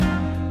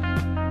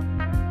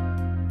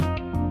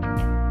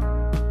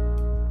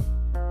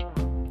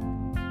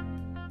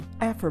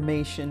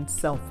Affirmation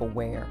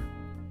self-aware.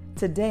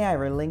 Today I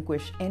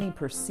relinquish any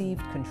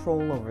perceived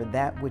control over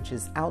that which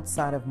is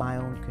outside of my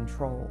own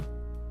control.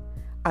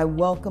 I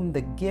welcome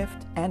the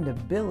gift and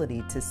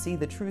ability to see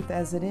the truth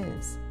as it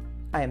is.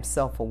 I am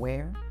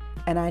self-aware,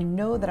 and I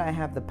know that I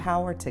have the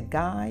power to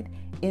guide,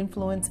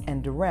 influence,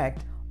 and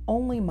direct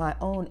only my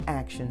own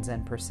actions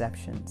and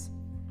perceptions.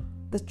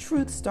 The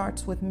truth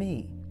starts with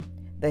me.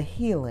 The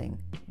healing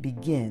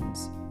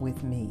begins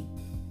with me.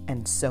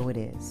 And so it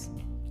is.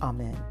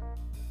 Amen.